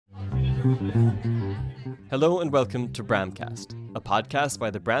Hello and welcome to Bramcast, a podcast by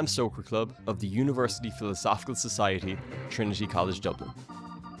the Bram Stoker Club of the University Philosophical Society, Trinity College Dublin.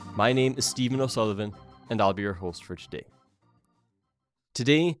 My name is Stephen O'Sullivan and I'll be your host for today.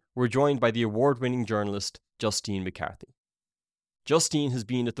 Today, we're joined by the award-winning journalist Justine McCarthy. Justine has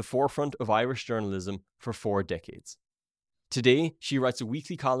been at the forefront of Irish journalism for 4 decades. Today, she writes a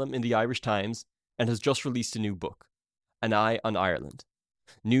weekly column in the Irish Times and has just released a new book, An Eye on Ireland,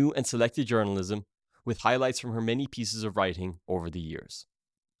 new and selected journalism with highlights from her many pieces of writing over the years.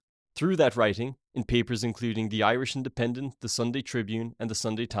 Through that writing, in papers including the Irish Independent, the Sunday Tribune and the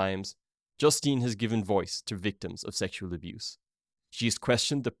Sunday Times, Justine has given voice to victims of sexual abuse. She has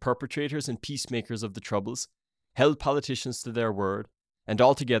questioned the perpetrators and peacemakers of the Troubles, held politicians to their word, and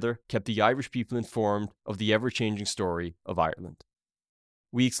altogether kept the Irish people informed of the ever-changing story of Ireland.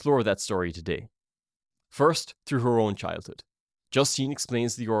 We explore that story today. First, through her own childhood. Justine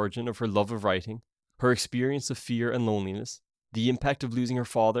explains the origin of her love of writing, her experience of fear and loneliness, the impact of losing her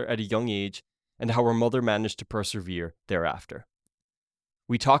father at a young age, and how her mother managed to persevere thereafter.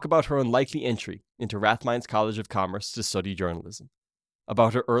 We talk about her unlikely entry into Rathmines College of Commerce to study journalism,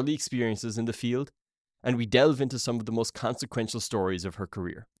 about her early experiences in the field, and we delve into some of the most consequential stories of her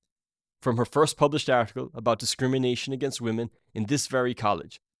career. From her first published article about discrimination against women in this very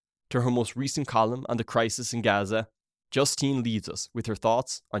college, to her most recent column on the crisis in Gaza, Justine leads us with her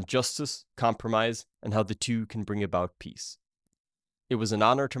thoughts on justice, compromise, and how the two can bring about peace. It was an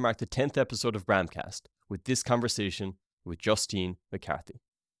honour to mark the 10th episode of Bramcast with this conversation with Justine McCarthy.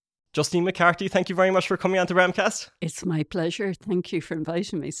 Justine McCarthy, thank you very much for coming on to Bramcast. It's my pleasure. Thank you for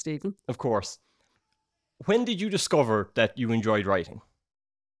inviting me, Stephen. Of course. When did you discover that you enjoyed writing?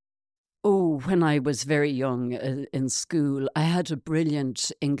 Oh, when I was very young in school, I had a brilliant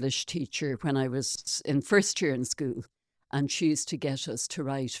English teacher when I was in first year in school, and she used to get us to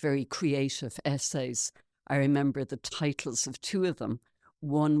write very creative essays. I remember the titles of 2 of them.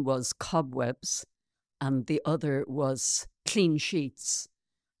 One was Cobwebs, and the other was Clean Sheets.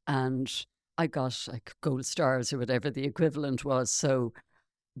 And I got like gold stars or whatever the equivalent was. So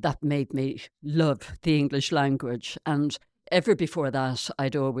that made me love the English language. And ever before that,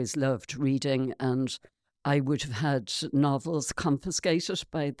 I'd always loved reading, and I would have had novels confiscated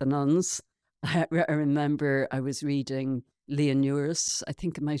by the nuns. I remember I was reading Leonuris, I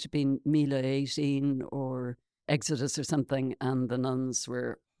think it might have been Mila 18 or Exodus or something, and the nuns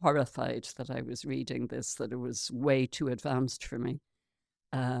were horrified that I was reading this, that it was way too advanced for me.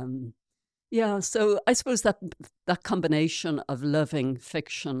 So I suppose that combination of loving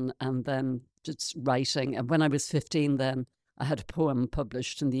fiction and then just writing. And when I was 15 then, I had a poem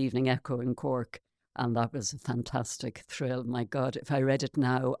published in the Evening Echo in Cork, and that was a fantastic thrill. My God, if I read it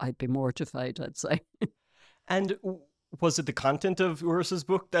now, I'd be mortified, I'd say. And was it the content of Urs's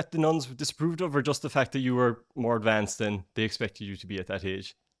book that the nuns disapproved of, or just the fact that you were more advanced than they expected you to be at that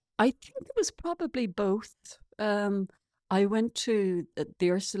age? I think it was probably both. I went to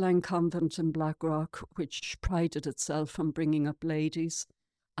the Ursuline Convent in Blackrock, which prided itself on bringing up ladies.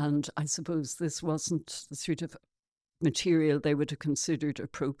 And I suppose this wasn't the sort of material they would have considered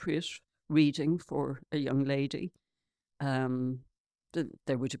appropriate reading for a young lady.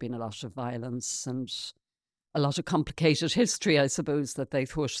 There would have been a lot of violence and a lot of complicated history, I suppose, that they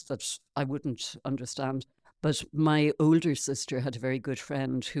thought that I wouldn't understand. But my older sister had a very good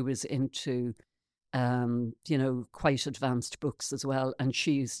friend who was into, quite advanced books as well. And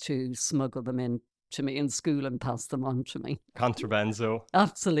she used to smuggle them in to me in school and pass them on to me. Contraband, so.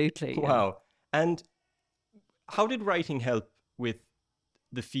 Absolutely. Wow. Yeah. And how did writing help with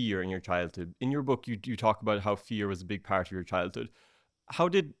the fear in your childhood? In your book, you talk about how fear was a big part of your childhood. How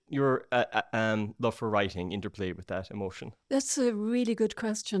did your love for writing interplay with that emotion? That's a really good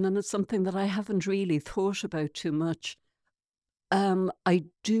question, and it's something that I haven't really thought about too much. I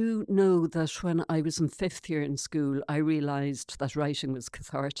do know that when I was in 5th year in school, I realised that writing was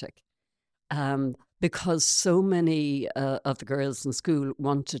cathartic. Because so many of the girls in school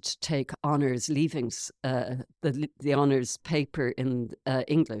wanted to take honours leavings, the honours paper in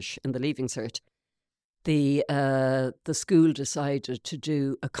English in the Leaving Cert. The school decided to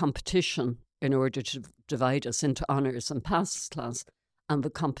do a competition in order to divide us into honours and pass class, and the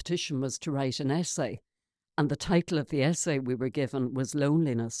competition was to write an essay. And the title of the essay we were given was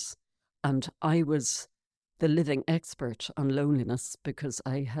Loneliness. And I was the living expert on loneliness because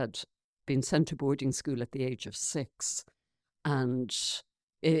I had been sent to boarding school at the age of 6. And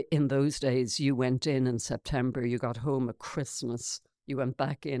in those days, you went in September, you got home at Christmas, you went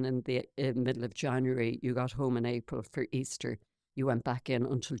back in the middle of January, you got home in April for Easter, you went back in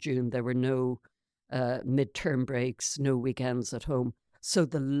until June. There were no midterm breaks, no weekends at home. So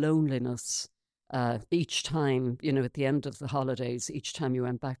the loneliness, each time, at the end of the holidays, each time you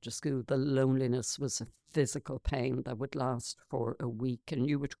went back to school, the loneliness was a physical pain that would last for a week and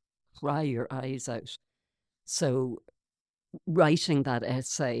you would cry your eyes out. So writing that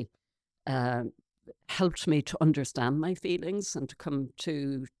essay uh, helped me to understand my feelings and to come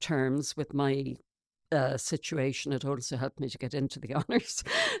to terms with my situation. It also helped me to get into the honours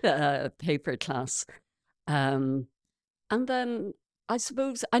paper class. Um, and then I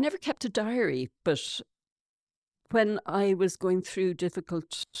suppose I never kept a diary, but when I was going through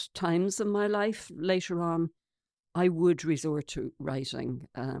difficult times in my life later on, I would resort to writing.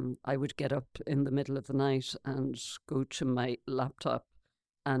 I would get up in the middle of the night and go to my laptop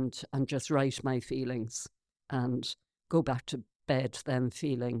and just write my feelings and go back to bed then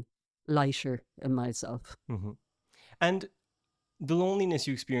feeling lighter in myself. Mm-hmm. And the loneliness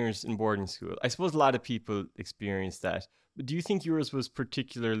you experienced in boarding school, I suppose a lot of people experience that. But do you think yours was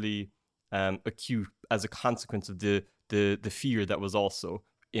particularly acute as a consequence of the fear that was also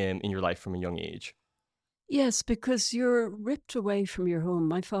in your life from a young age? Yes, because you're ripped away from your home.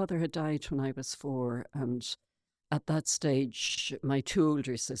 My father had died when I was 4, and at that stage, my 2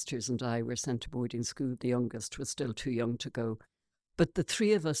 older sisters and I were sent to boarding school. The youngest was still too young to go. But the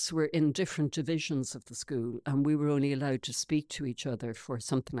 3 of us were in different divisions of the school, and we were only allowed to speak to each other for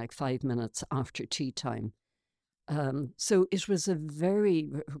something like 5 minutes after tea time. So it was a very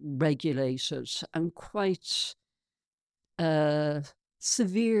regulated and quite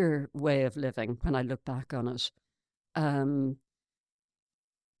severe way of living when I look back on it.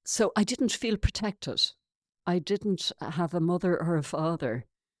 So I didn't feel protected. I didn't have a mother or a father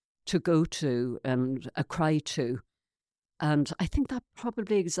to go to and a cry to. And I think that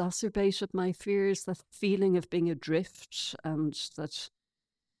probably exacerbated my fears, that feeling of being adrift, and that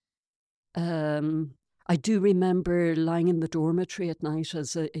I do remember lying in the dormitory at night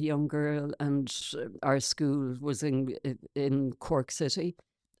as a young girl, and our school was in Cork City,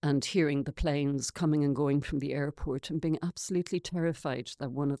 and hearing the planes coming and going from the airport and being absolutely terrified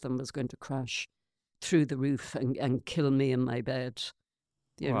that one of them was going to crash through the roof and kill me in my bed.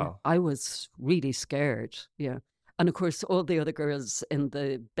 Wow. I was really scared. Yeah. And of course, all the other girls in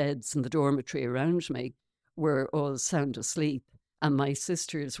the beds in the dormitory around me were all sound asleep. And my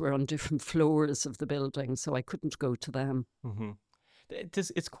sisters were on different floors of the building, so I couldn't go to them. Mm-hmm.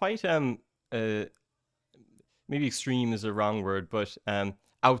 It's quite maybe extreme is a wrong word, but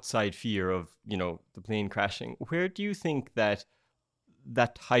outside fear of the plane crashing. Where do you think that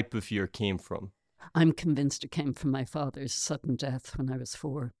type of fear came from? I'm convinced it came from my father's sudden death when I was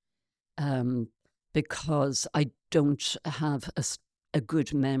 4, um, because I don't have a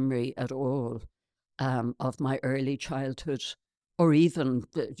good memory at all of my early childhood, or even,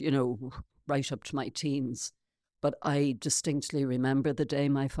 right up to my teens. But I distinctly remember the day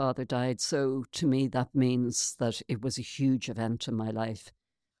my father died. So to me, that means that it was a huge event in my life.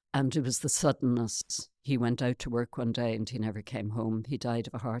 And it was the suddenness. He went out to work one day and he never came home. He died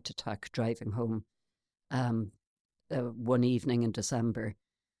of a heart attack driving home um, one evening in December.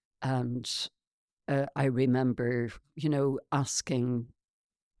 And I remember, asking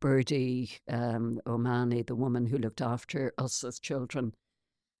Birdie O'Mahony, the woman who looked after us as children,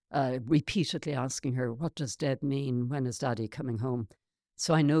 repeatedly asking her, "What does Dad mean? When is Daddy coming home?"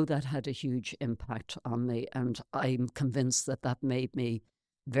 So I know that had a huge impact on me, and I'm convinced that that made me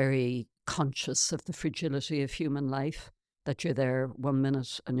very conscious of the fragility of human life, that you're there 1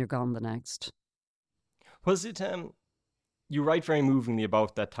 minute and you're gone the next. Was it you write very movingly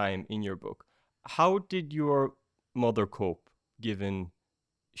about that time in your book. How did your mother cope, given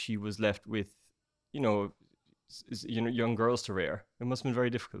she was left with, you know, young girls to rear? It must have been very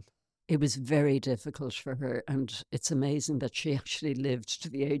difficult. It was very difficult for her, and it's amazing that she actually lived to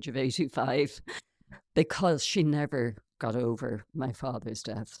the age of 85 because she never got over my father's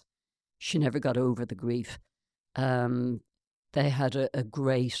death. She never got over the grief. Um, they had a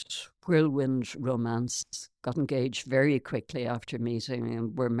great whirlwind romance, got engaged very quickly after meeting,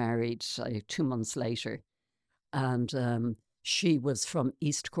 and were married 2 months later. And she was from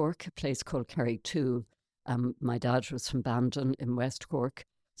East Cork, a place called Carrigtwohill. My dad was from Bandon in West Cork.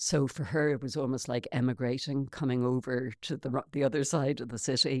 So for her, it was almost like emigrating, coming over to the other side of the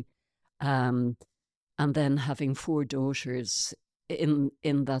city. Um, and then having 4 daughters in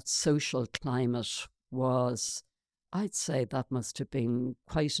that social climate was, I'd say that must have been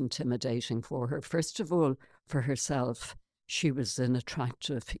quite intimidating for her. First of all, for herself, she was an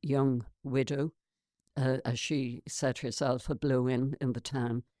attractive young widow, as she said herself, a blow-in the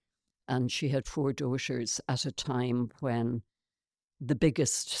town. And she had 4 daughters at a time when the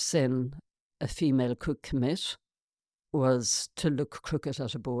biggest sin a female could commit was to look crooked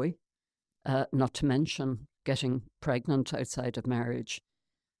at a boy, not to mention getting pregnant outside of marriage.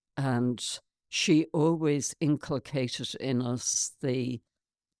 And she always inculcated in us the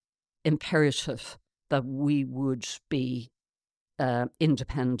imperative that we would be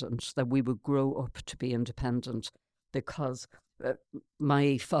independent, that we would grow up to be independent, because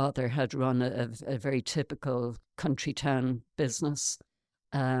my father had run a very typical country town business.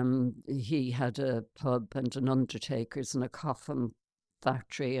 He had a pub and an undertaker's and a coffin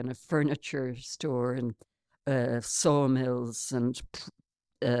factory and a furniture store and sawmills and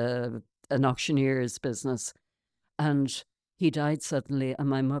an auctioneer's business. And he died suddenly, and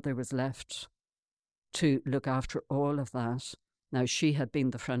my mother was left to look after all of that. Now, she had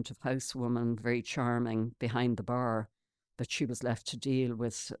been the front of house woman, very charming, behind the bar, but she was left to deal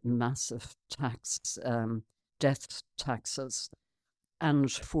with massive death taxes,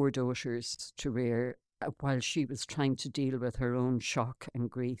 and 4 daughters to rear, while she was trying to deal with her own shock and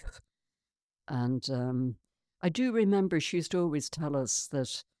grief. And I do remember she used to always tell us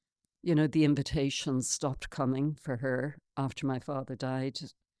that, the invitations stopped coming for her after my father died,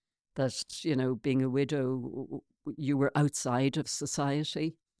 that, being a widow, you were outside of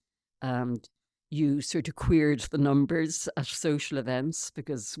society. You sort of queered the numbers at social events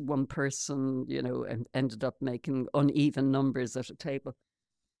because one person, ended up making uneven numbers at a table.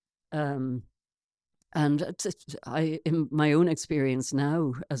 And in my own experience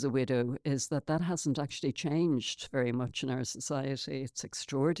now as a widow, is that hasn't actually changed very much in our society. It's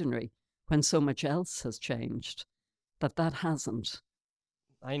extraordinary when so much else has changed, that hasn't.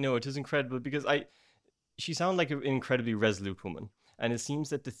 I know, it is incredible because she sounded like an incredibly resolute woman. And it seems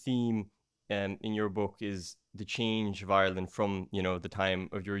that the theme in your book is the change of Ireland from, the time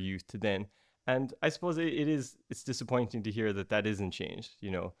of your youth to then. And I suppose it's disappointing to hear that isn't changed,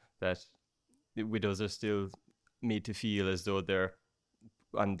 that the widows are still made to feel as though they're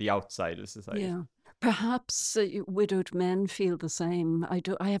on the outside of society. Yeah. Perhaps widowed men feel the same.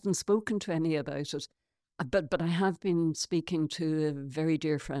 I haven't spoken to any about it, but I have been speaking to a very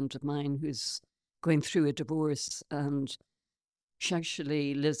dear friend of mine who's going through a divorce, and she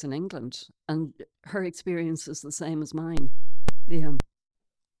actually lives in England, and her experience is the same as mine. Yeah.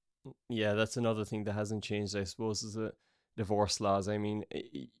 Yeah, that's another thing that hasn't changed, I suppose, is the divorce laws. I mean,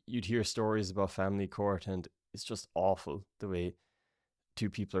 you'd hear stories about family court, and it's just awful the way 2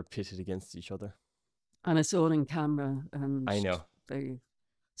 people are pitted against each other. And it's all in camera, and I know.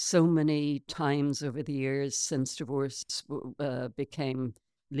 so many times over the years since divorce became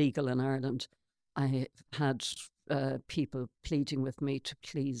legal in Ireland, I had people pleading with me to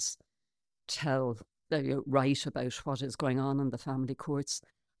please write about what is going on in the family courts.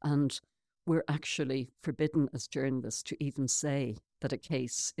 And we're actually forbidden as journalists to even say that a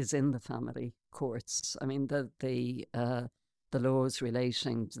case is in the family courts. I mean, the laws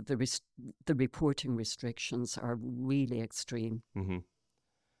relating to the reporting restrictions are really extreme. Mm-hmm.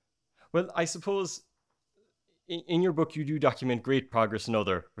 Well, I suppose in your book you do document great progress in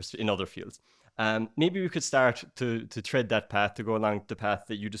other fields. Maybe we could start to tread that path, to go along the path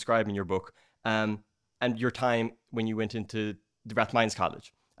that you describe in your book, and your time when you went into the Rathmines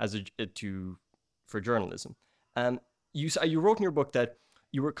College for journalism. You wrote in your book that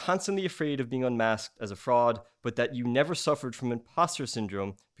you were constantly afraid of being unmasked as a fraud, but that you never suffered from imposter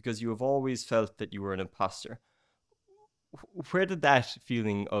syndrome because you have always felt that you were an imposter. Where did that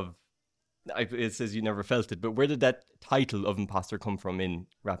feeling of, it says you never felt it, but where did that title of imposter come from in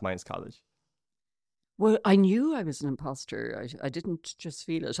Rathmines College? Well, I knew I was an imposter. I didn't just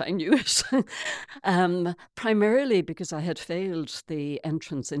feel it, I knew it. Primarily because I had failed the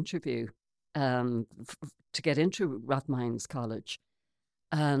entrance interview to get into Rathmines College.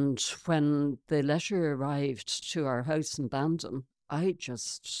 And when the letter arrived to our house in Bandon, I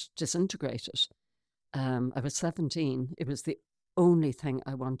just disintegrated. I was 17. It was the only thing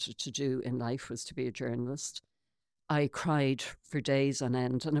I wanted to do in life was to be a journalist. I cried for days on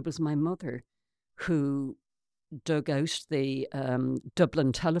end, and it was my mother who dug out the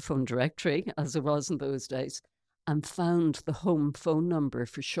Dublin telephone directory, as it was in those days, and found the home phone number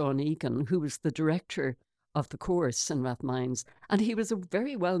for Sean Egan, who was the director of the course in Rathmines. And he was a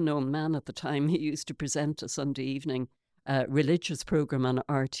very well-known man at the time. He used to present a Sunday evening religious programme on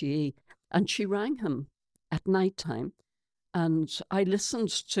RTE. And she rang him at night time. And I listened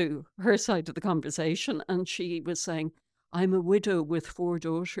to her side of the conversation, and she was saying, I'm a widow with 4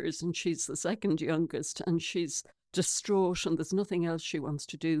 daughters, and she's the second youngest, and she's distraught, and there's nothing else she wants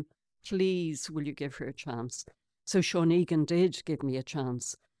to do. Please, will you give her a chance? So Sean Egan did give me a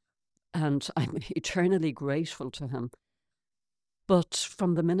chance, and I'm eternally grateful to him. But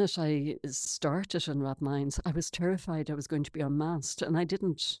from the minute I started in Rathmines, I was terrified I was going to be unmasked, and I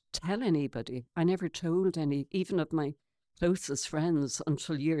didn't tell anybody. I never told any, even of my closest friends,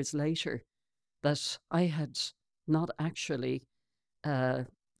 until years later, that I had not actually uh,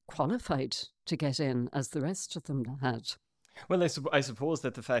 qualified to get in as the rest of them had. Well, I suppose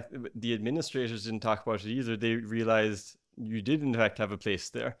that the fact that the administrators didn't talk about it either, they realized you did in fact have a place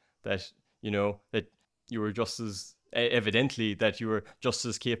there. That that you were just as evidently that you were just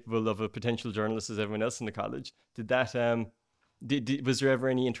as capable of a potential journalist as everyone else in the college. Did that was there ever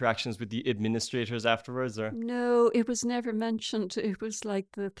any interactions with the administrators afterwards, or? No, it was never mentioned. It was like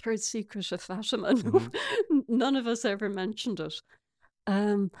the third secret of Fatima. Mm-hmm. None of us ever mentioned it.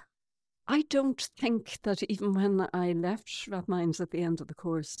 Um, I don't think that even when I left Rathmines at the end of the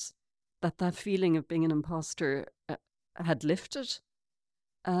course, that feeling of being an imposter had lifted.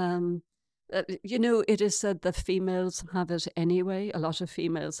 Um, it is said that females have it anyway. A lot of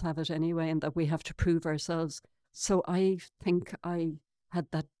females have it anyway, and that we have to prove ourselves. So I think I had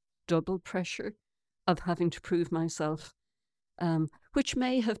that double pressure of having to prove myself, which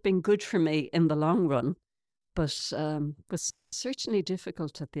may have been good for me in the long run, but was certainly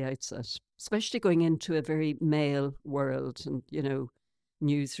difficult at the outset, especially going into a very male world and,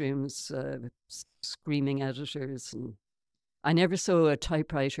 newsrooms, screaming editors. And I never saw a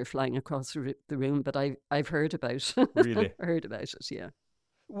typewriter flying across the room, but I've heard about Really? heard about it, yeah.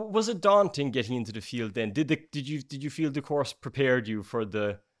 Was it daunting getting into the field then? Did you feel the course prepared you for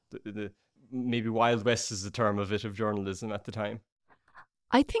the maybe Wild West is the term of it, of journalism at the time?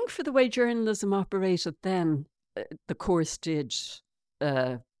 I think for the way journalism operated then, the course did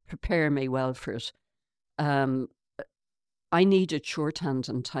prepare me well for it. Um, I needed shorthand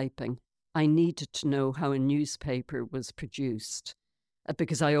and typing. I needed to know how a newspaper was produced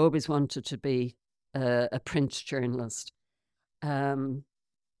because I always wanted to be a print journalist.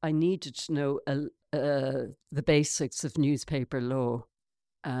 I needed to know the basics of newspaper law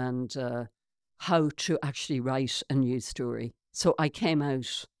and how to actually write a news story. So I came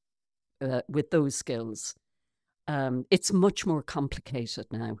out with those skills. It's much more complicated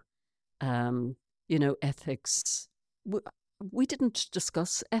now. Ethics. We didn't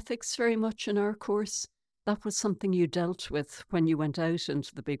discuss ethics very much in our course. That was something you dealt with when you went out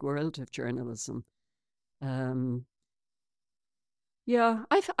into the big world of journalism. Yeah,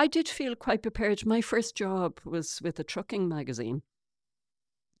 I did feel quite prepared. My first job was with a trucking magazine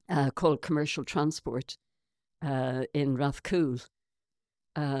called Commercial Transport in Rathcoole.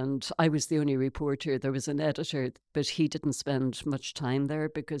 And I was the only reporter. There was an editor, but he didn't spend much time there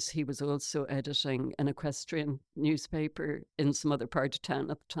because he was also editing an equestrian newspaper in some other part of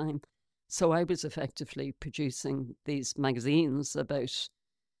town at the time. So I was effectively producing these magazines about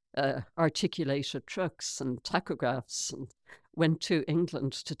articulated trucks and tachographs, and went to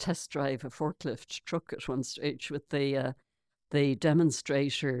England to test drive a forklift truck at one stage with the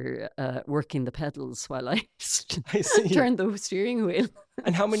demonstrator working the pedals while I I see. turned the steering wheel.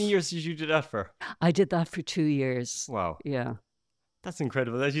 And how many years did you do that for? I did that for 2 years. Wow. Yeah. That's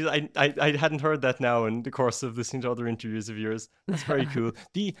incredible. I hadn't heard that now in the course of listening to other interviews of yours. That's very cool.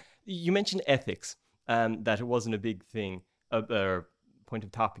 You mentioned ethics, that it wasn't a big thing, or point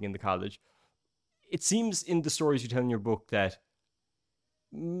of topic in the college. It seems in the stories you tell in your book that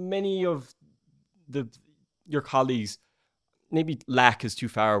many of your colleagues, maybe lack is too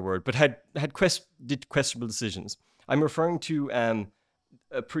far a word, but did questionable decisions. I'm referring to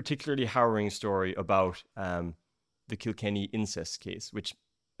a particularly harrowing story about the Kilkenny incest case, which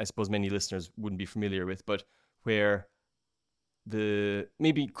I suppose many listeners wouldn't be familiar with, but where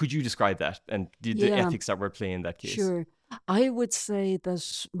maybe could you describe that and the ethics that were at play in that case? Sure. I would say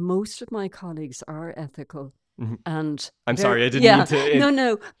that most of my colleagues are ethical. Mm-hmm. And I'm sorry, I didn't mean to.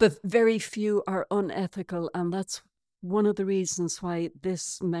 No, but very few are unethical, and that's one of the reasons why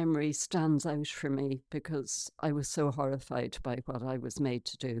this memory stands out for me, because I was so horrified by what I was made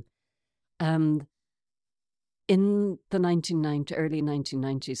to do. In the early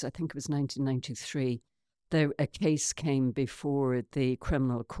 1990s, I think it was 1993, a case came before the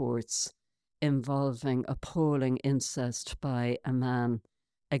criminal courts involving appalling incest by a man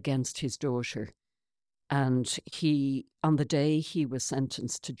against his daughter. And on the day he was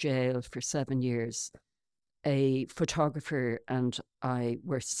sentenced to jail for 7 years, a photographer and I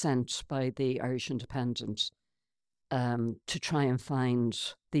were sent by the Irish Independent to try and find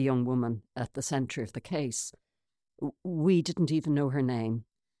the young woman at the centre of the case. We didn't even know her name,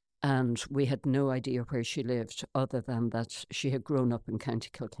 and we had no idea where she lived, other than that she had grown up in County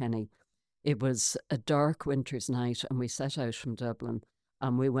Kilkenny. It was a dark winter's night, and we set out from Dublin,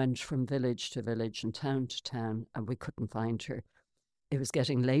 and we went from village to village and town to town, and we couldn't find her. it was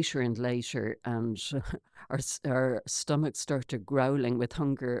getting later and later, and our stomachs started growling with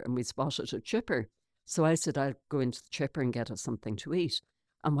hunger, and we spotted a chipper. So I said, I'll go into the chipper and get us something to eat.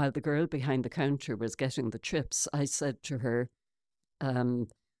 And while the girl behind the counter was getting the chips, I said to her, um,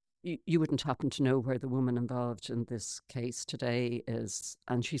 you wouldn't happen to know where the woman involved in this case today is.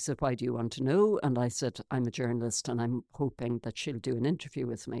 And she said, why do you want to know? And I said, I'm a journalist and I'm hoping that she'll do an interview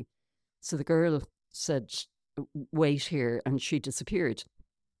with me. So the girl said, wait here. And she disappeared.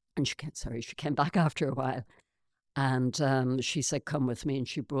 And she came back after a while. And she said, come with me. And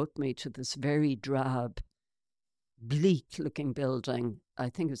she brought me to this very drab, bleak looking building. I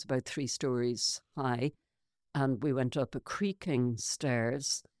think it was about 3 stories high. And we went up a creaking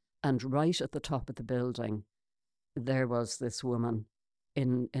stairs. And right at the top of the building, there was this woman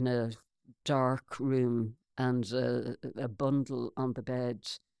in a dark room, and a bundle on the bed,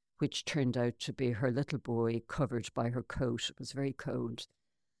 which turned out to be her little boy covered by her coat. It was very cold.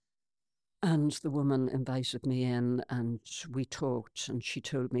 And the woman invited me in and we talked, and she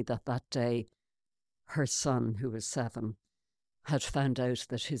told me that that day her son, who was 7, had found out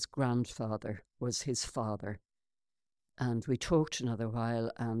that his grandfather was his father. And we talked another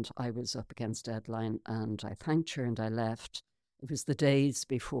while, and I was up against deadline, and I thanked her and I left. It was the days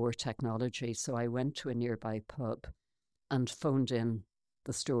before technology, so I went to a nearby pub and phoned in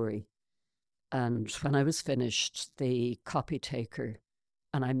the story. And when I was finished, the copy taker,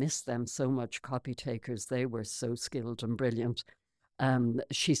 and I miss them so much, copy takers, they were so skilled and brilliant.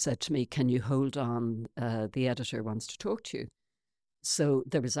 She said to me, can you hold on? The editor wants to talk to you. So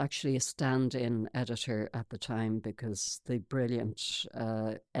there was actually a stand-in editor at the time because the brilliant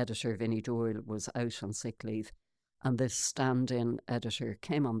editor, Vinnie Doyle, was out on sick leave. And this stand-in editor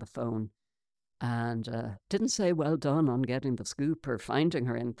came on the phone and didn't say well done on getting the scoop or finding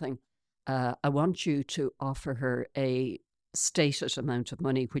her anything. I want you to offer her a stated amount of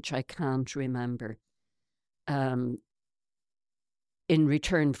money, which I can't remember, in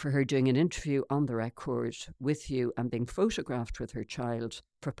return for her doing an interview on the record with you and being photographed with her child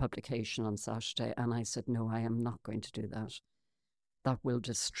for publication on Saturday. And I said, no, I am not going to do that. That will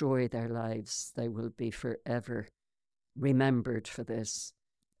destroy their lives. They will be forever remembered for this.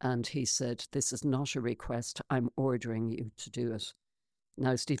 And he said, this is not a request. I'm ordering you to do it.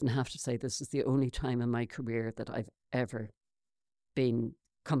 Now, Stephen, I have to say, this is the only time in my career that I've ever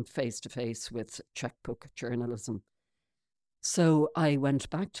come face to face with checkbook journalism. So I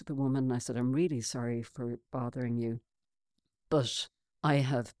went back to the woman and I said, I'm really sorry for bothering you, but I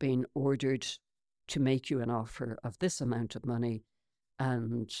have been ordered to make you an offer of this amount of money,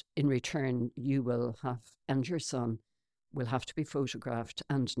 and in return you will have, and your son will have to be photographed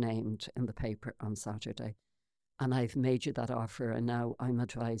and named in the paper on Saturday. And I've made you that offer, and now I'm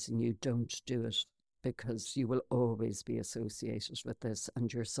advising you, don't do it, because you will always be associated with this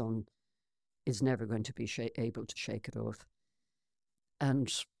and your son is never going to be able to shake it off.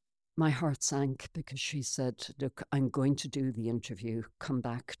 And my heart sank because she said, look, I'm going to do the interview. Come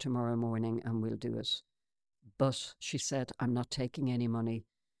back tomorrow morning and we'll do it. But she said, I'm not taking any money.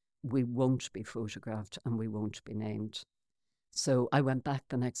 We won't be photographed and we won't be named. So I went back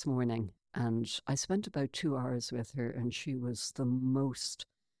the next morning and I spent about 2 hours with her, and she was the most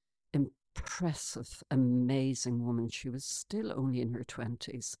impressive, amazing woman. She was still only in her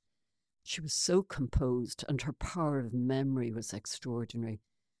 20s. She was so composed and her power of memory was extraordinary.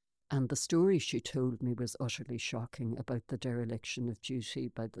 And the story she told me was utterly shocking about the dereliction of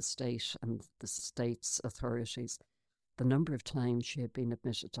duty by the state and the state's authorities. The number of times she had been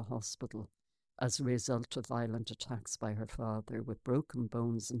admitted to hospital as a result of violent attacks by her father with broken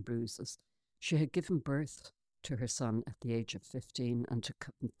bones and bruises. She had given birth to her son at the age of 15 and to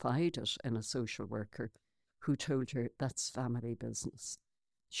confide it in a social worker who told her that's family business.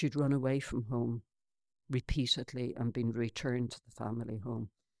 She'd run away from home repeatedly and been returned to the family home.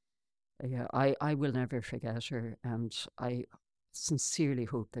 Yeah, I will never forget her, and I sincerely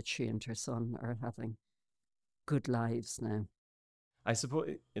hope that she and her son are having good lives now. I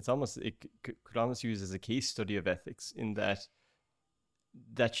suppose it's almost, it could almost use as a case study of ethics, in that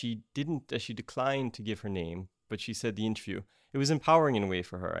she declined to give her name, but she said the interview. It was empowering in a way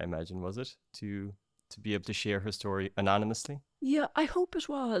for her, I imagine, was it, to be able to share her story anonymously? Yeah, I hope it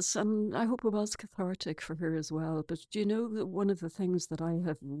was. And I hope it was cathartic for her as well. But do you know that one of the things that I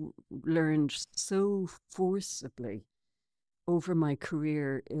have learned so forcibly over my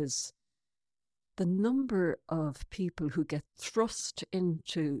career is the number of people who get thrust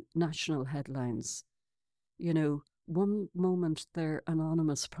into national headlines. You know, one moment they're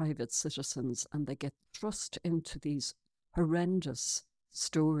anonymous private citizens and they get thrust into these horrendous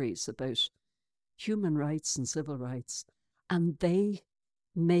stories about human rights and civil rights. And they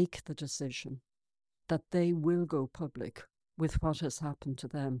make the decision that they will go public with what has happened to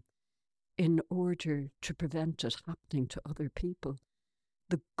them in order to prevent it happening to other people.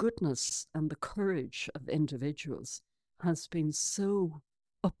 The goodness and the courage of individuals has been so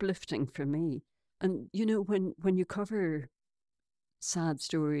uplifting for me. And, you know, when you cover sad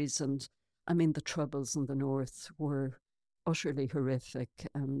stories, and I mean, the Troubles in the North were utterly horrific,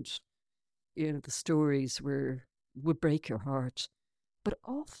 and, you know, the stories would break your heart. But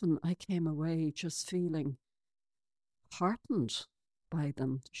often I came away just feeling heartened by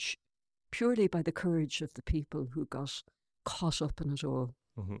them, purely by the courage of the people who got caught up in it all.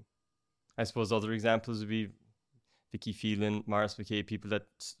 Mm-hmm. I suppose other examples would be Vicky Phelan, Maurice McKay, people that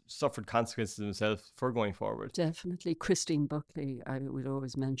suffered consequences themselves for going forward. Definitely. Christine Buckley, I would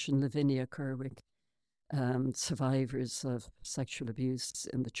always mention Lavinia Kerwick, survivors of sexual abuse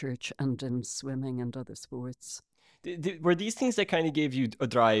in the church and in swimming and other sports. Were these things that kind of gave you a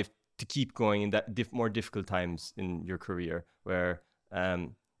drive to keep going in that more difficult times in your career, where not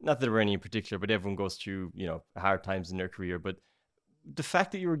that there were any in particular, but everyone goes through, you know, hard times in their career, but the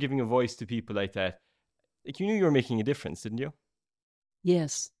fact that you were giving a voice to people like that, like, you knew you were making a difference, didn't you?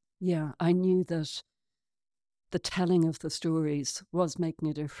 Yes. Yeah. I knew that the telling of the stories was making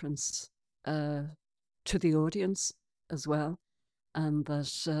a difference to the audience as well. And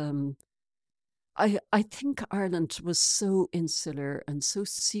that I think Ireland was so insular and so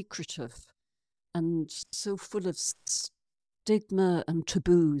secretive and so full of stigma and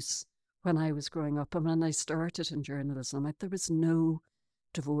taboos when I was growing up. And when I started in journalism, there was no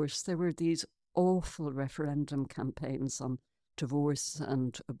divorce. There were these awful referendum campaigns on divorce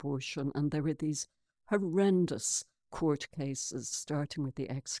and abortion, and there were these horrendous court cases, starting with the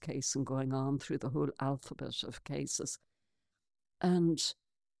X case and going on through the whole alphabet of cases. And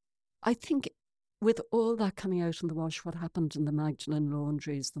I think with all that coming out in the wash, what happened in the Magdalen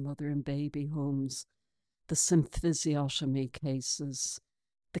laundries, the mother and baby homes, the symphysiotomy cases,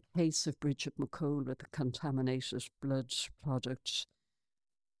 the case of Bridget McCole with the contaminated blood product,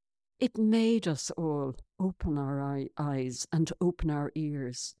 it made us all open our eyes and open our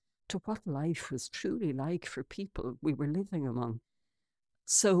ears to what life was truly like for people we were living among.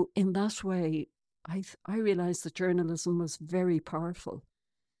 So in that way, I realised that journalism was very powerful.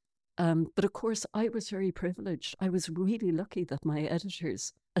 But of course, I was very privileged. I was really lucky that my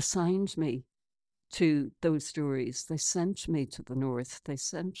editors assigned me to those stories. They sent me to the North. They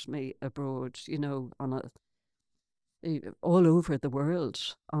sent me abroad, you know, all over the world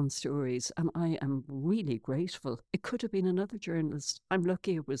on stories. And I am really grateful. It could have been another journalist. I'm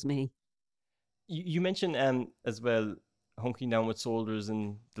lucky it was me. You mentioned as well hunking down with soldiers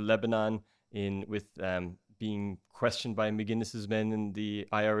in the Lebanon, with being questioned by McGuinness's men in the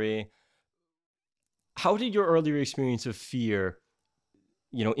IRA. How did your earlier experience of fear,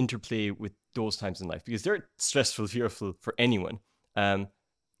 you know, interplay with those times in life? Because they're stressful, fearful for anyone.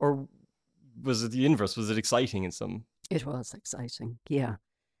 Or was it the inverse? Was it exciting in some? It was exciting, yeah.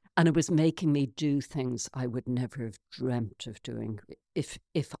 And it was making me do things I would never have dreamt of doing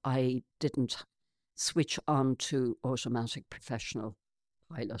if I didn't switch on to automatic professional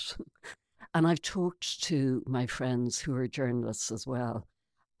pilot. And I've talked to my friends who are journalists as well,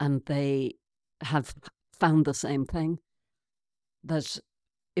 and they have found the same thing, that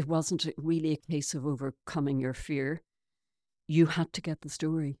it wasn't really a case of overcoming your fear. You had to get the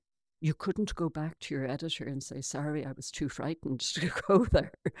story. You couldn't go back to your editor and say, sorry, I was too frightened to go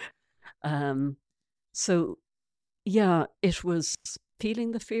there. So, yeah, it was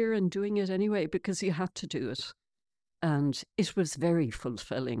feeling the fear and doing it anyway, because you had to do it. And it was very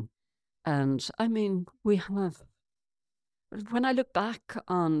fulfilling. And I mean, when I look back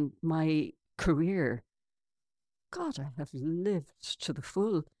on my career, God, I have lived to the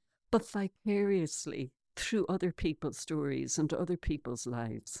full, but vicariously through other people's stories and other people's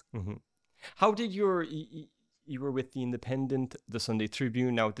lives. Mm-hmm. How did you were with the Independent, the Sunday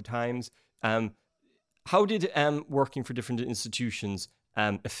Tribune, now at the Times. How did working for different institutions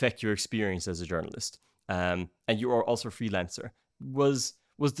affect your experience as a journalist? And you are also a freelancer. Was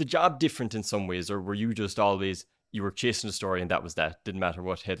the job different in some ways, or were you just always, you were chasing a story and that was that? Didn't matter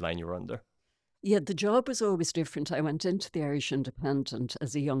what headline you were under? Yeah, the job was always different. I went into the Irish Independent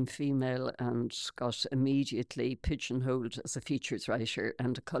as a young female and got immediately pigeonholed as a features writer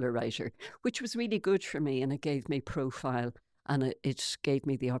and a colour writer, which was really good for me, and it gave me profile, and it gave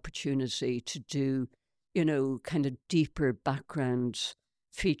me the opportunity to do, you know, kind of deeper background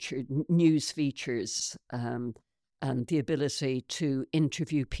featured news features, and the ability to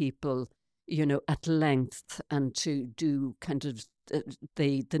interview people, you know, at length, and to do kind of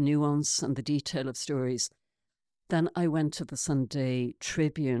the nuance and the detail of stories. Then I went to the Sunday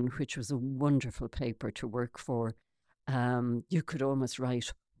Tribune, which was a wonderful paper to work for. You could almost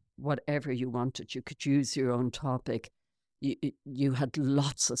write whatever you wanted. You could use your own topic. You had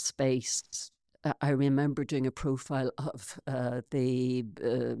lots of space. I remember doing a profile of the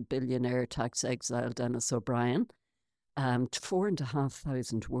billionaire tax exile Dennis O'Brien,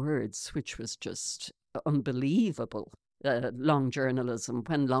 4,500 words, which was just unbelievable. Long journalism,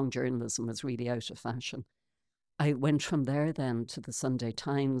 when long journalism was really out of fashion. I went from there then to the Sunday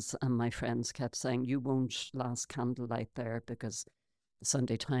Times, and my friends kept saying, you won't last candlelight there, because the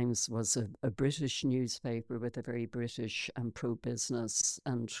Sunday Times was a British newspaper with a very British and pro-business,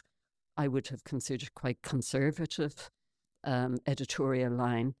 and I would have considered quite conservative editorial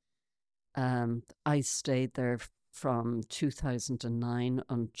line. I stayed there from 2009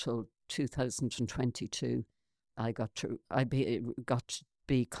 until 2022. I got to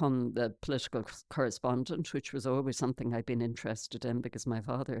become the political correspondent, which was always something I'd been interested in because my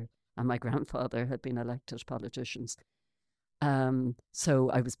father and my grandfather had been elected politicians. So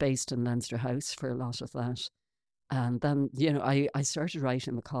I was based in Leinster House for a lot of that. And then, I started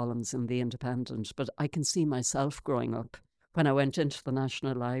writing the columns in The Independent, but I can see myself growing up. When I went into the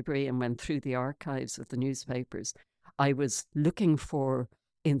National Library and went through the archives of the newspapers, I was looking for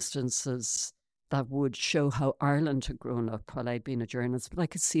instances that would show how Ireland had grown up while I'd been a journalist, but I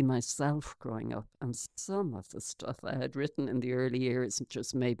could see myself growing up. And some of the stuff I had written in the early years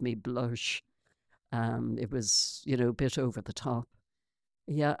just made me blush. It was, a bit over the top.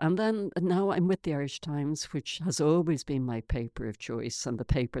 Yeah, and then now I'm with the Irish Times, which has always been my paper of choice and the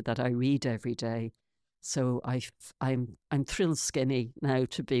paper that I read every day. So I'm thrilled skinny now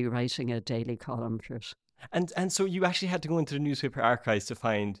to be writing a daily column for it. And so you actually had to go into the newspaper archives to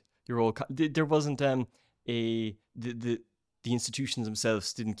find your old. There wasn't the institutions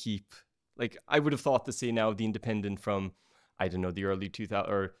themselves didn't keep, like, I would have thought to say now the Independent from, I don't know, the early 2000s,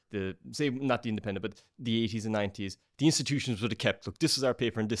 or not the Independent, but the 80s and 90s, the institutions would have kept, look, this is our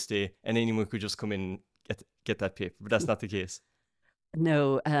paper on this day, and anyone could just come in and get that paper. But that's not the case.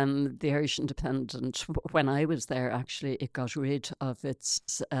 No, the Irish Independent, when I was there, actually, it got rid of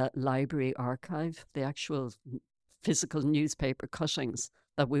its library archive, the actual physical newspaper cuttings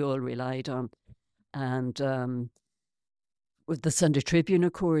that we all relied on. And the Sunday Tribune,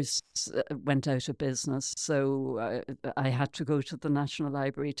 of course, went out of business. So I had to go to the National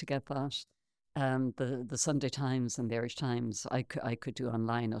Library to get that. The Sunday Times and the Irish Times, I could do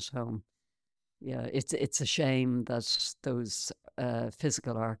online at home. Yeah, it's a shame that those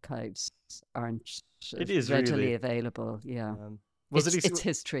physical archives aren't readily available. Yeah, it's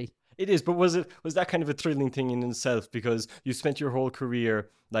history. It is, but was that kind of a thrilling thing in itself, because you spent your whole career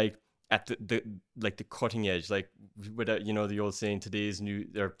like at the cutting edge, like with the old saying, today's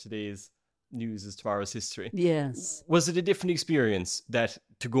news is tomorrow's history. Yes. Was it a different experience that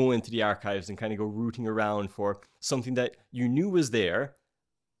to go into the archives and kind of go rooting around for something that you knew was there,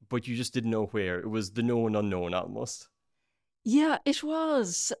 but you just didn't know where? It was the known unknown almost. Yeah, it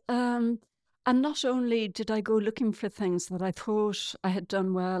was. And not only did I go looking for things that I thought I had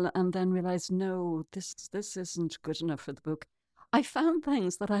done well and then realized, no, this isn't good enough for the book. I found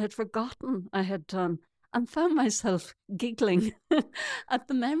things that I had forgotten I had done and found myself giggling at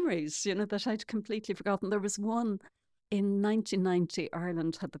the memories, that I'd completely forgotten. There was one in 1990,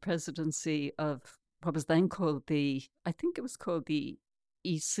 Ireland had the presidency of what was then called the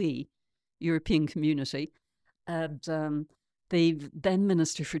EC, European Community. And the then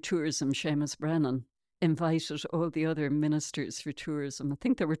Minister for Tourism, Seamus Brennan, invited all the other ministers for tourism, I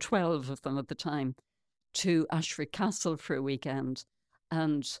think there were 12 of them at the time, to Ashford Castle for a weekend.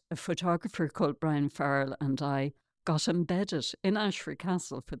 And a photographer called Brian Farrell and I got embedded in Ashford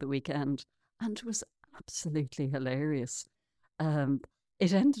Castle for the weekend. And it was absolutely hilarious.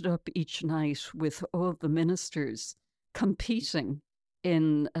 It ended up each night with all the ministers competing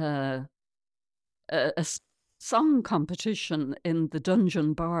in a song competition in the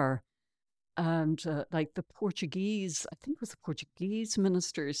Dungeon Bar. And like the Portuguese, I think it was the Portuguese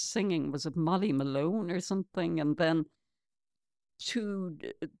ministers singing, was it Molly Malone or something? And then to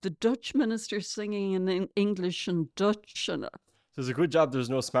the Dutch ministers singing in English and Dutch. And so it's a good job there's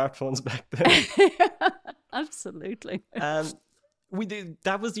no smartphones back then. Absolutely. That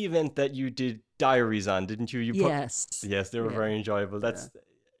was the event that you did diaries on, didn't you? Yes. Yes, they were very enjoyable. That's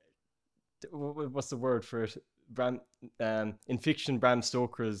what's the word for it? In fiction, Bram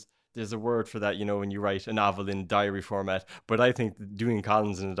Stoker's, there's a word for that, when you write a novel in diary format. But I think doing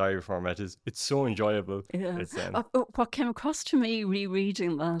columns in a diary format it's so enjoyable. Yeah. What came across to me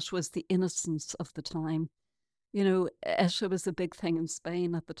rereading that was the innocence of the time. You know, ETA was a big thing in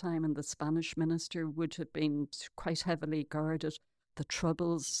Spain at the time, and the Spanish minister would have been quite heavily guarded. The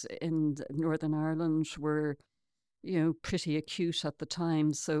troubles in Northern Ireland were, pretty acute at the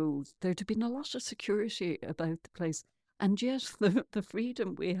time. So there'd have been a lot of security about the place. And yet the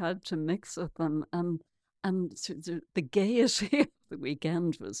freedom we had to mix with them and the gaiety of the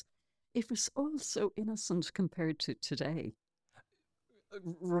weekend it was all so innocent compared to today.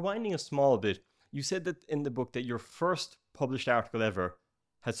 Rewinding a small bit, you said that in the book that your first published article ever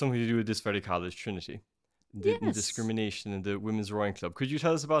had something to do with this very college, Trinity, the Yes, discrimination in the Women's Rowing Club. Could you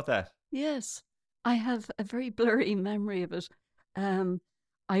tell us about that? yes. I have a very blurry memory of it. Um,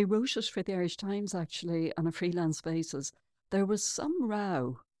 I wrote it for the Irish Times actually on a freelance basis. There was some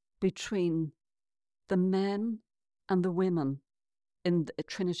row between the men and the women in the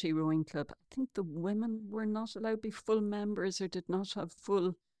Trinity Rowing Club. I think the women were not allowed to be full members or did not have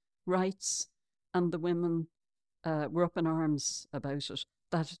full rights, and the women were up in arms about it.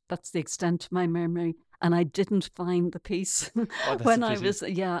 That's the extent of my memory, and I didn't find the piece Oh, that's a when I pity. was.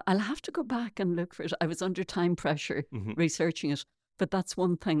 Yeah, I'll have to go back and look for it. I was under time pressure Hmm. researching it, but that's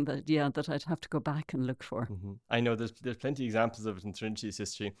one thing that I'd have to go back and look for. I know there's plenty of examples of it in Trinity's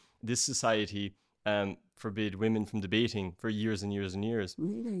history. This society forbid women from debating for years and years and years.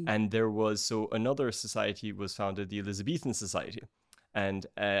 Really. And there was, so another society was founded, the Elizabethan Society. And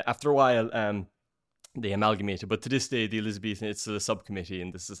after a while, they amalgamated. But to this day, the Elizabethan, it's still a subcommittee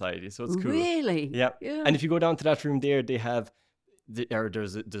in the society. So it's cool. Really? Yeah. Yeah. And if you go down to that room there, they have,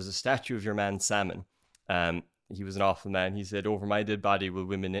 there's a statue of your man, Salmon. He was an awful man. He said, "Over my dead body will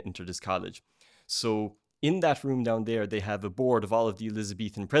women enter this college." So in that room down there, they have a board of all of the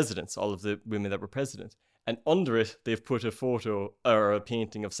Elizabethan presidents, all of the women that were president. And under it, they've put a photo or a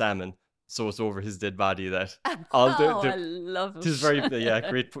painting of Salmon. So it's over his dead body that all Oh, I the love it is very, it. yeah,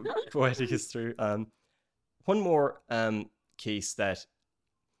 great poetic history. One more case that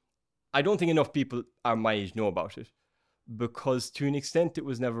I don't think enough people our my age know about it, because to an extent it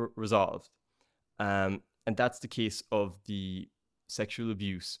was never resolved. And that's the case of the sexual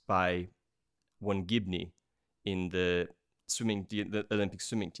abuse by one Gibney in the Olympic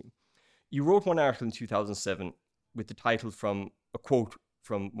swimming team. You wrote one article in 2007 with the title from a quote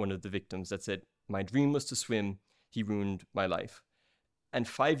from one of the victims that said, "My dream was to swim. He ruined my life." And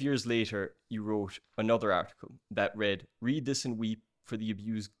 5 years later, you wrote another article that read, "Read this and weep for the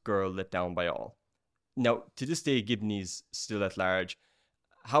abused girl let down by all." Now, to this day, Gibney's still at large.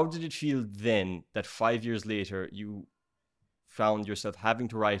 How did it feel then that 5 years later you found yourself having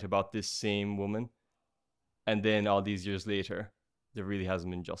to write about this same woman, and then all these years later, there really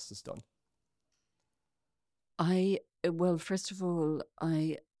hasn't been justice done? Well, first of all,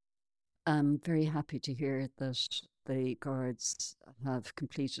 I am very happy to hear that the guards have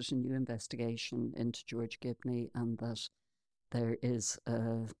completed a new investigation into George Gibney and that there is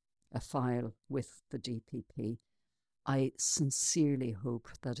a file with the DPP. I sincerely hope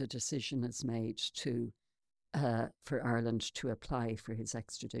that a decision is made for Ireland to apply for his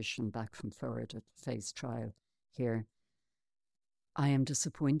extradition back from Florida to face trial here. I am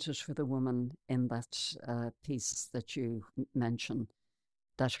disappointed for the woman in that piece that you mentioned,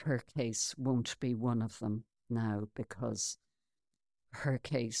 that her case won't be one of them now, because her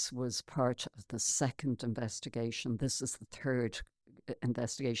case was part of the second investigation. This is the third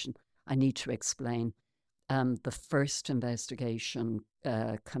investigation. I need to explain. The first investigation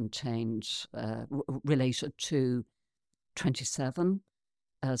related to 27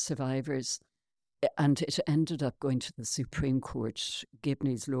 survivors, and it ended up going to the Supreme Court.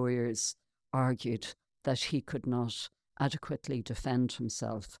 Gibney's lawyers argued that he could not adequately defend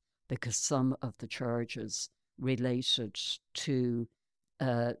himself because some of the charges related to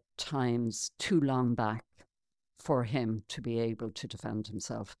times too long back for him to be able to defend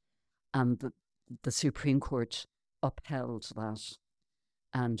himself. And the Supreme Court upheld that,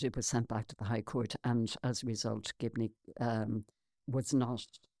 and it was sent back to the High Court. And as a result, Gibney was not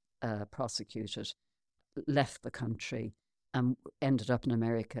prosecuted, left the country, and ended up in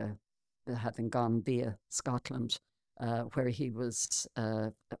America, having gone via Scotland, where he was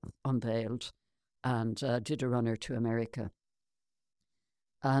unveiled and did a runner to America.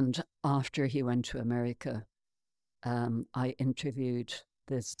 And after he went to America, I interviewed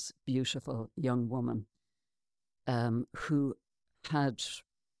this beautiful young woman who had,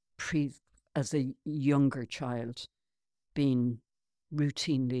 as a younger child, been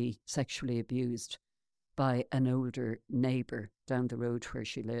routinely sexually abused by an older neighbour down the road where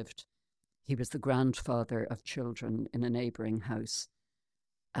she lived. He was the grandfather of children in a neighbouring house.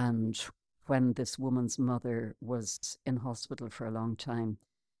 And when this woman's mother was in hospital for a long time,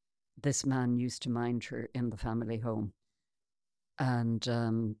 this man used to mind her in the family home.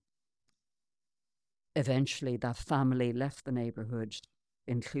 And eventually that family left the neighbourhood,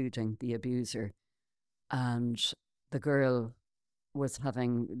 including the abuser. And the girl was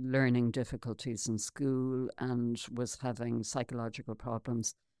having learning difficulties in school and was having psychological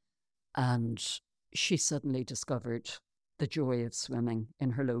problems. And she suddenly discovered the joy of swimming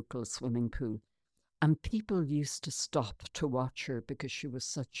in her local swimming pool. And people used to stop to watch her because she was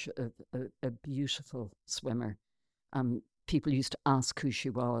such a beautiful swimmer. People used to ask who she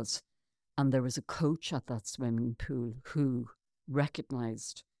was. And there was a coach at that swimming pool who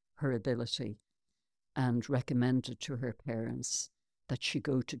recognised her ability and recommended to her parents that she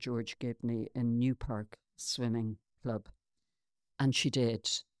go to George Gibney in New Park Swimming Club. And she did.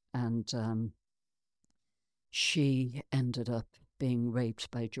 And she ended up being raped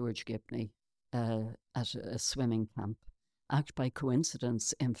by George Gibney at a swimming camp, act by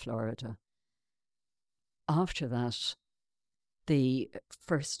coincidence in Florida. After that, the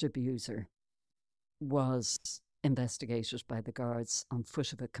first abuser was investigated by the guards on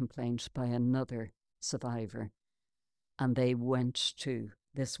foot of a complaint by another survivor. And they went to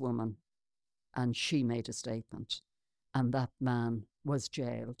this woman and she made a statement. And that man was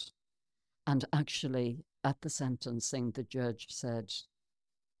jailed. And actually, at the sentencing, the judge said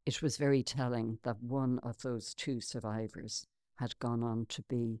it was very telling that one of those two survivors had gone on to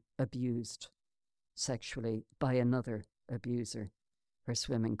be abused sexually by another abuser, her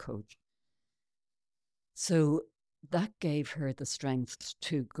swimming coach. So that gave her the strength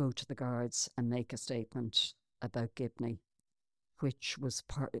to go to the guards and make a statement about Gibney, which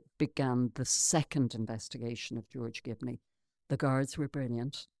began the second investigation of George Gibney. The guards were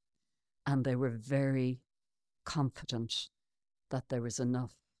brilliant, and they were very confident that there was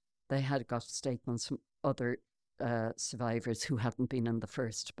enough. They had got statements from other survivors who hadn't been in the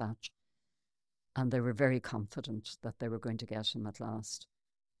first batch, and they were very confident that they were going to get him at last.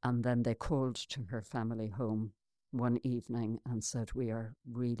 And then they called to her family home one evening and said, "We are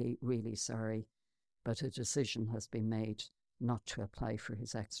really, really sorry, but a decision has been made not to apply for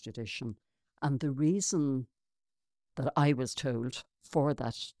his extradition." And the reason that I was told for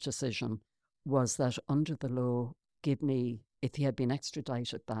that decision was that under the law, Gibney, if he had been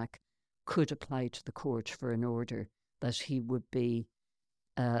extradited back, could apply to the court for an order that he would be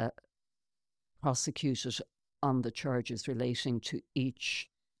prosecuted on the charges relating to each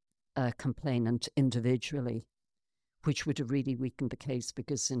complainant individually, which would have really weakened the case,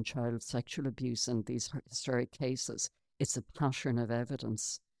 because in child sexual abuse and these historic cases, it's a pattern of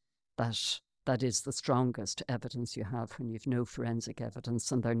evidence that is the strongest evidence you have when you've no forensic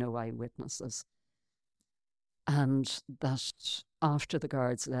evidence and there are no eyewitnesses. And that after the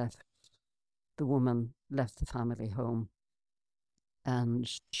guards left, the woman left the family home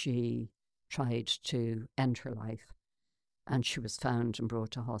and she tried to end her life. And she was found and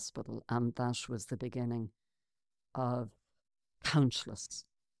brought to hospital. And that was the beginning of countless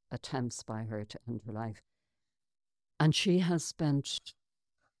attempts by her to end her life. And she has spent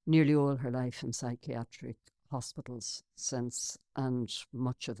nearly all her life in psychiatric hospitals since, and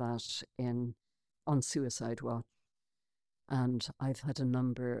much of that on suicide watch. And I've had a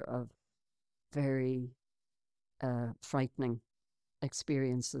number of very frightening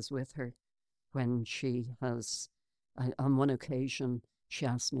experiences with her when she has, on one occasion, she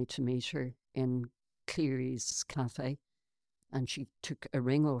asked me to meet her in Cleary's cafe, and she took a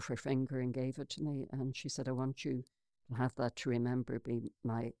ring off her finger and gave it to me, and she said, "I want you to have that to remember me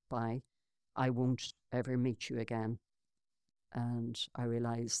by. I won't ever meet you again." And I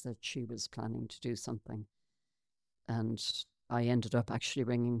realised that she was planning to do something, and I ended up actually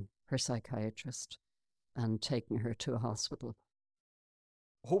ringing her psychiatrist and taking her to a hospital.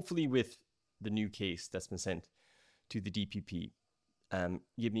 Hopefully, with the new case that's been sent to the DPP,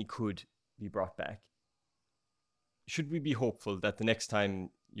 Gibney could be brought back. Should we be hopeful that the next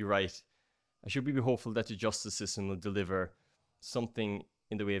time you write, should we be hopeful that the justice system will deliver something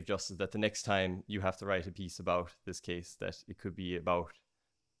in the way of justice, that the next time you have to write a piece about this case, that it could be about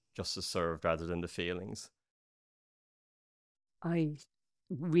justice served rather than the failings? I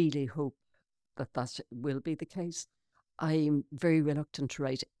really hope that will be the case. I'm very reluctant to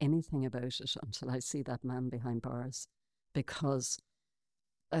write anything about it until I see that man behind bars, because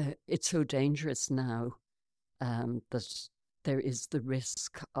it's so dangerous now that there is the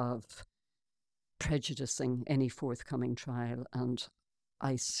risk of prejudicing any forthcoming trial, and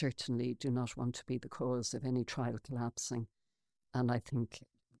I certainly do not want to be the cause of any trial collapsing. And I think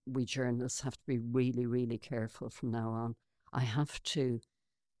we journalists have to be really, really careful from now on. I have to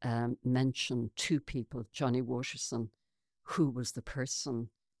mention two people: Johnny Waterson, who was the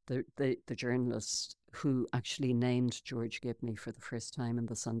person, the journalist who actually named George Gibney for the first time in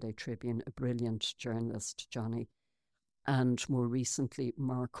the Sunday Tribune, a brilliant journalist, Johnny, and more recently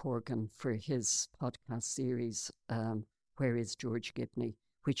Mark Horgan for his podcast series, Where is George Gibney,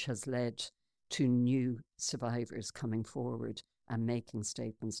 which has led to new survivors coming forward and making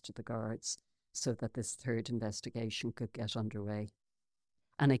statements to the guards so that this third investigation could get underway.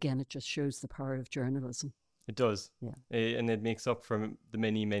 And again, it just shows the power of journalism. It does. Yeah. And it makes up for the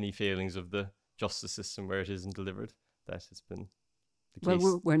many, many failings of the justice system where it isn't delivered. That has been the case.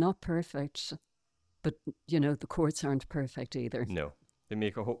 Well, we're not perfect, but, the courts aren't perfect either. No. They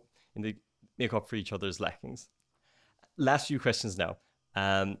make up for each other's lackings. Last few questions now.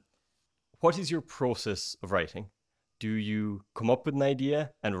 What is your process of writing? Do you come up with an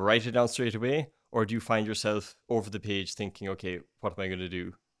idea and write it down straight away? Or do you find yourself over the page thinking, okay, what am I going to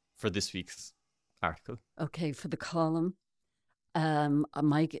do for this week's article? Okay, for the column,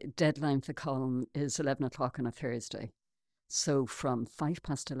 my deadline for the column is 11 o'clock on a Thursday. So from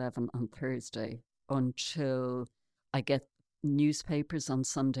 11:05 on Thursday until I get newspapers on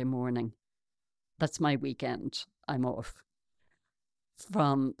Sunday morning, that's my weekend. I'm off.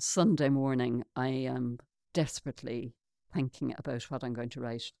 From Sunday morning, I am desperately thinking about what I'm going to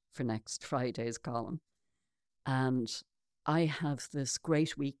write for next Friday's column. And I have this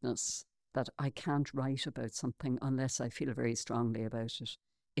great weakness that I can't write about something unless I feel very strongly about it.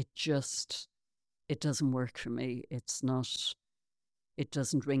 It doesn't work for me. It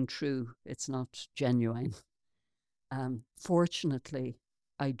doesn't ring true. It's not genuine. Fortunately,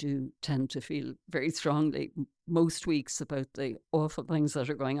 I do tend to feel very strongly most weeks about the awful things that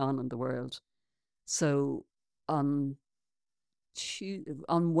are going on in the world. So on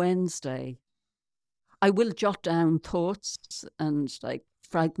Wednesday, I will jot down thoughts and like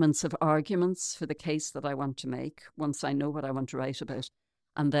fragments of arguments for the case that I want to make once I know what I want to write about.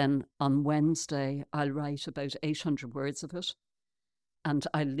 And then on Wednesday, I'll write about 800 words of it and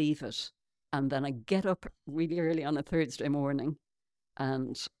I'll leave it. And then I get up really early on a Thursday morning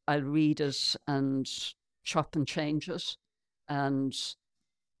and I'll read it and chop and change it and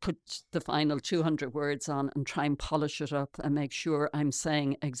put the final 200 words on and try and polish it up and make sure I'm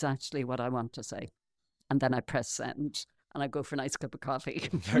saying exactly what I want to say. And then I press send and I go for a nice cup of coffee.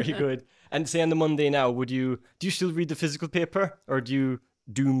 Very good. And say on the Monday now, do you still read the physical paper or do you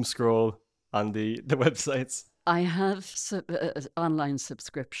doom scroll on the websites? I have online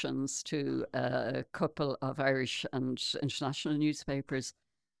subscriptions to a couple of Irish and international newspapers,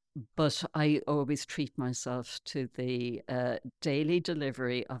 but I always treat myself to the daily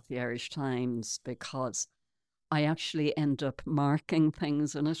delivery of the Irish Times because I actually end up marking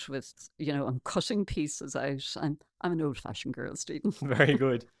things in it with, I'm cutting pieces out. I'm an old-fashioned girl, Stephen. Very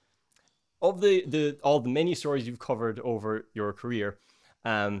good. Of all the many stories you've covered over your career,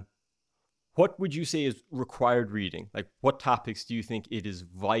 what would you say is required reading? Like, what topics do you think it is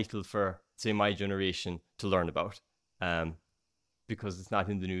vital for, say, my generation to learn about? Because it's not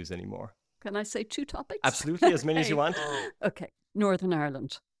in the news anymore. Can I say 2 topics? Absolutely, as many as you want. Okay. Northern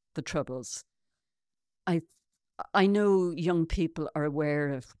Ireland, the Troubles. I know young people are aware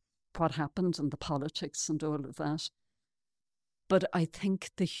of what happened and the politics and all of that. But I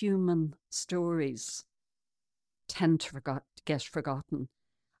think the human stories tend to get forgotten.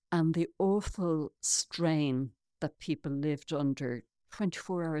 And the awful strain that people lived under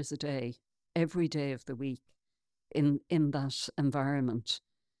 24 hours a day, every day of the week in that environment.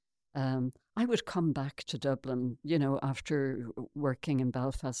 I would come back to Dublin, after working in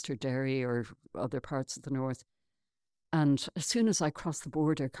Belfast or Derry or other parts of the north. And as soon as I crossed the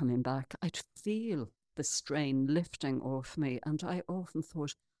border coming back, I'd feel the strain lifting off me. And I often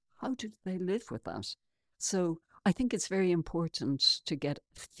thought, how did they live with that? So I think it's very important to get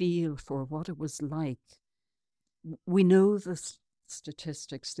a feel for what it was like. We know the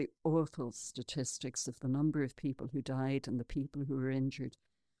statistics, the awful statistics of the number of people who died and the people who were injured.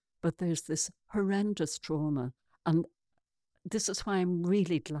 But there's this horrendous trauma. And this is why I'm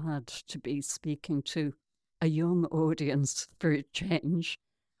really glad to be speaking to a young audience for a change.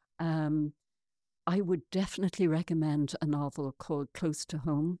 I would definitely recommend a novel called Close to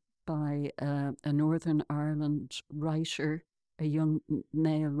Home by a Northern Ireland writer, a young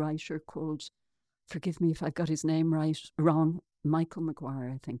male writer called, forgive me if I got his name wrong, Michael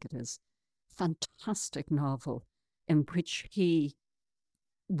Maguire, I think it is. Fantastic novel in which he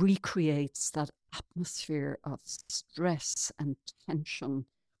recreates that atmosphere of stress and tension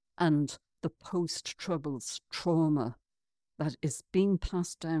and the post-Troubles trauma that is being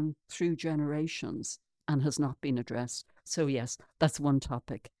passed down through generations and has not been addressed. So yes, that's one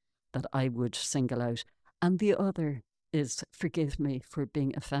topic that I would single out. And the other is, forgive me for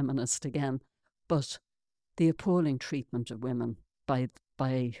being a feminist again, but the appalling treatment of women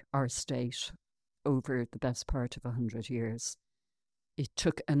by our state over the best part of 100 years. It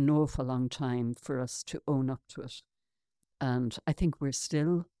took an awful long time for us to own up to it. And I think we're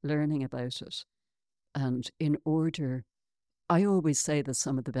still learning about it. And in order, I always say that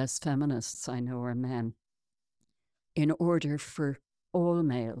some of the best feminists I know are men. In order for all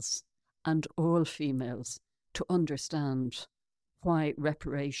males and all females to understand why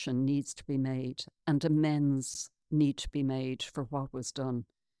reparation needs to be made and amends need to be made for what was done,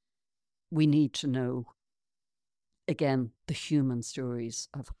 we need to know, again, the human stories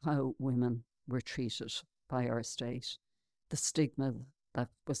of how women were treated by our state, the stigma that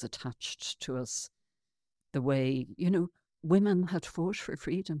was attached to us, the way, women had fought for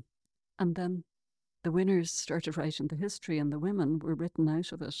freedom, and then the winners started writing the history and the women were written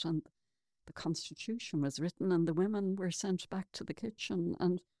out of it, and the Constitution was written and the women were sent back to the kitchen,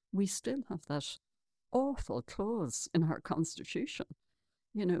 and we still have that awful clause in our Constitution,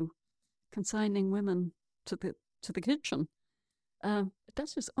 consigning women to the kitchen.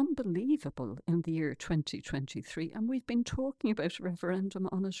 That is unbelievable in the year 2023, and we've been talking about a referendum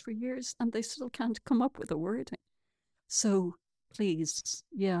on it for years, and they still can't come up with a wording. So please,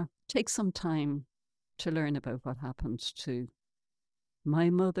 take some time to learn about what happened to my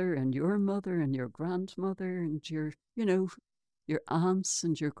mother and your grandmother and your aunts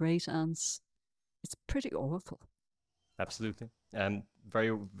and your great aunts. It's pretty awful. Absolutely.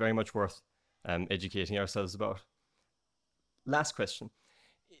 Very, very much worth educating ourselves about. Last question.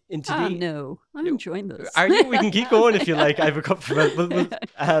 In today, no, I'm enjoying this. Are you? We can keep going if you like. I have a couple of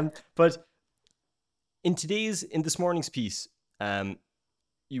but in this morning's piece,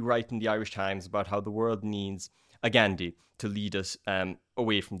 you write in the Irish Times about how the world needs a Gandhi to lead us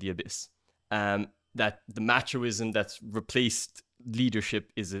away from the abyss. That the machoism that's replaced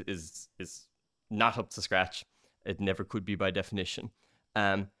leadership is not up to scratch. It never could be by definition.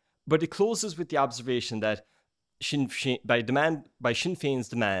 But it closes with the observation that by Sinn Féin's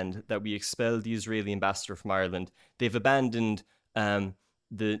demand that we expel the Israeli ambassador from Ireland, they've abandoned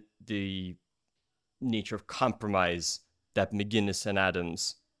the nature of compromise that McGuinness and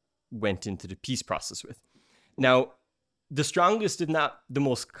Adams went into the peace process with. Now, the strongest, if not the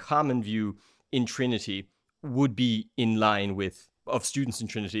most common view in Trinity would be in line with, of students in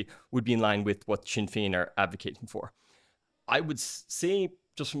Trinity, would be in line with what Sinn Féin are advocating for. I would say,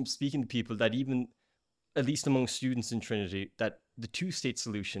 just from speaking to people, that even, at least among students in Trinity, that the two-state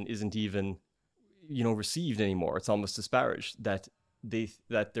solution isn't even, received anymore. It's almost disparaged. That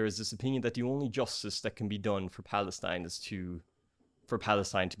there is this opinion that the only justice that can be done for Palestine is for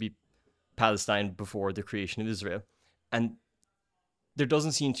Palestine to be Palestine before the creation of Israel. And there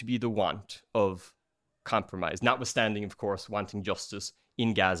doesn't seem to be the want of compromise, notwithstanding, of course, wanting justice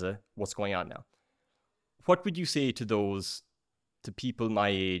in Gaza, what's going on now. What would you say to people my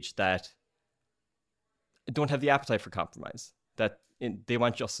age that don't have the appetite for compromise, that they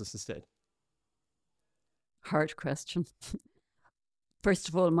want justice instead? Hard question. First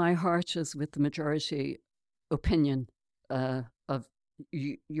of all, my heart is with the majority opinion of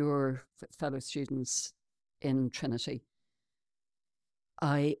your fellow students in Trinity.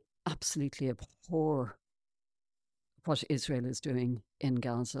 I absolutely abhor what Israel is doing in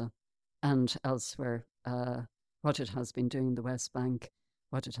Gaza and elsewhere, what it has been doing in the West Bank,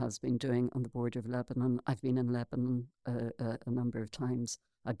 what it has been doing on the border of Lebanon. I've been in Lebanon a number of times.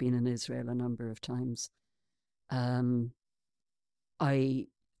 I've been in Israel a number of times. I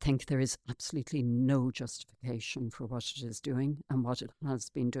think there is absolutely no justification for what it is doing and what it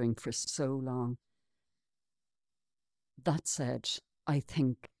has been doing for so long. That said, I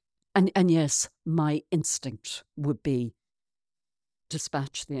think, and yes, my instinct would be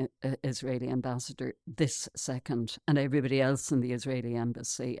dispatch the Israeli ambassador this second and everybody else in the Israeli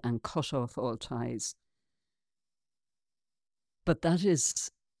embassy and cut off all ties. But that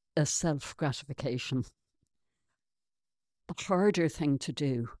is a self-gratification. The harder thing to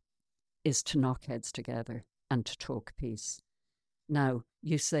do is to knock heads together and to talk peace. Now,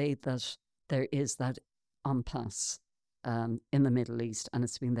 you say that there is that impasse in the Middle East, and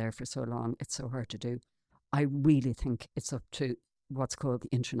it's been there for so long, it's so hard to do. I really think it's up to what's called the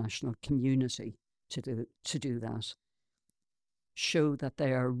international community to do that. Show that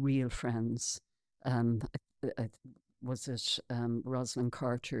they are real friends. Was it Rosalind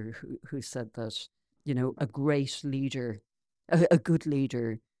Carter who said that, a great leader, a good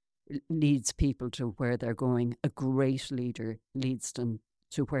leader leads people to where they're going. A great leader leads them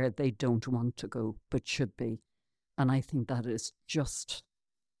to where they don't want to go, but should be. And I think that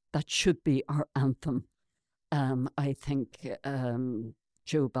should be our anthem. I think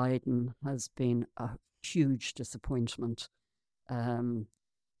Joe Biden has been a huge disappointment.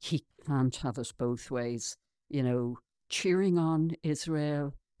 He can't have it both ways. Cheering on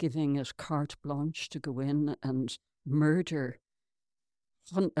Israel, giving it carte blanche to go in and murder,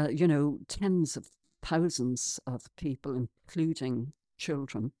 tens of thousands of people, including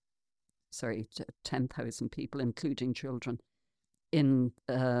children. 10,000 people, including children, in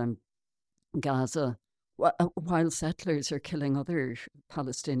Gaza, while settlers are killing other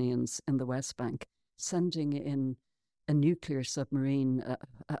Palestinians in the West Bank, sending in a nuclear submarine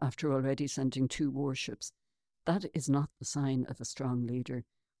after already sending 2 warships. That is not the sign of a strong leader.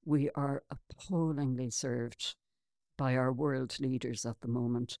 We are appallingly served by our world leaders at the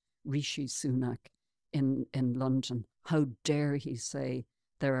moment. Rishi Sunak in London. How dare he say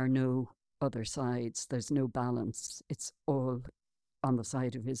there are no other sides, there's no balance, it's all on the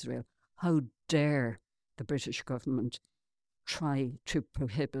side of Israel. How dare the British government try to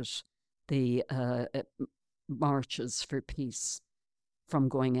prohibit the marches for peace from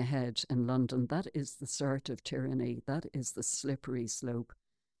going ahead in London? That is the start of tyranny. That is the slippery slope.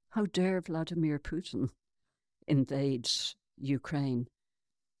 How dare Vladimir Putin invade Ukraine?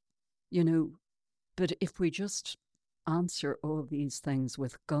 But if we just answer all these things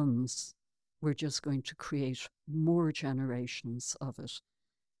with guns, we're just going to create more generations of it.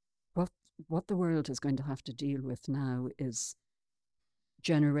 What the world is going to have to deal with now is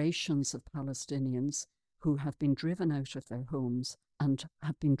generations of Palestinians who have been driven out of their homes and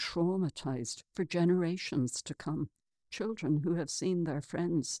have been traumatized for generations to come. Children who have seen their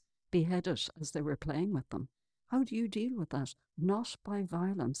friends beheaded as they were playing with them. How do you deal with that? Not by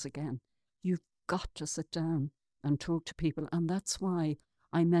violence again. You've got to sit down and talk to people. And that's why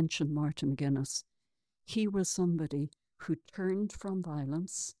I mentioned Martin McGuinness. He was somebody who turned from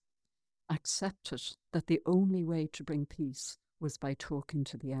violence, accepted that the only way to bring peace was by talking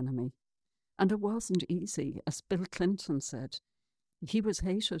to the enemy. And it wasn't easy. As Bill Clinton said, he was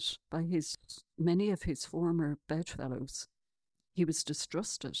hated by many of his former bedfellows. He was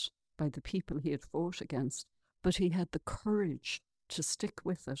distrusted by the people he had fought against, but he had the courage to stick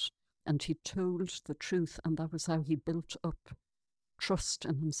with it, and he told the truth, and that was how he built up trust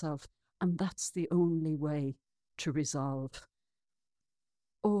in himself. And that's the only way to resolve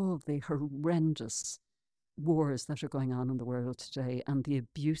all the horrendous wars that are going on in the world today and the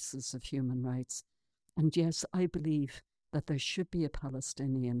abuses of human rights. And yes, I believe that there should be a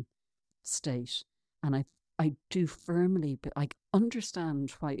Palestinian state. And I do firmly, I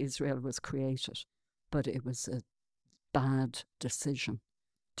understand why Israel was created, but it was a bad decision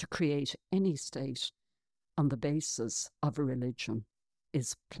to create any state on the basis of a religion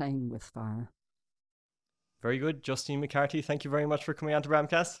is playing with fire. Very good. Justine McCarthy, thank you very much for coming on to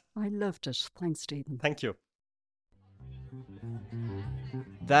Bramcast. I loved it. Thanks, Stephen. Thank you.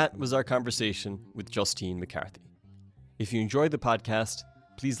 That was our conversation with Justine McCarthy. If you enjoyed the podcast,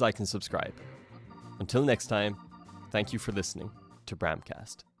 please like and subscribe. Until next time, thank you for listening to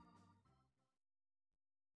Bramcast.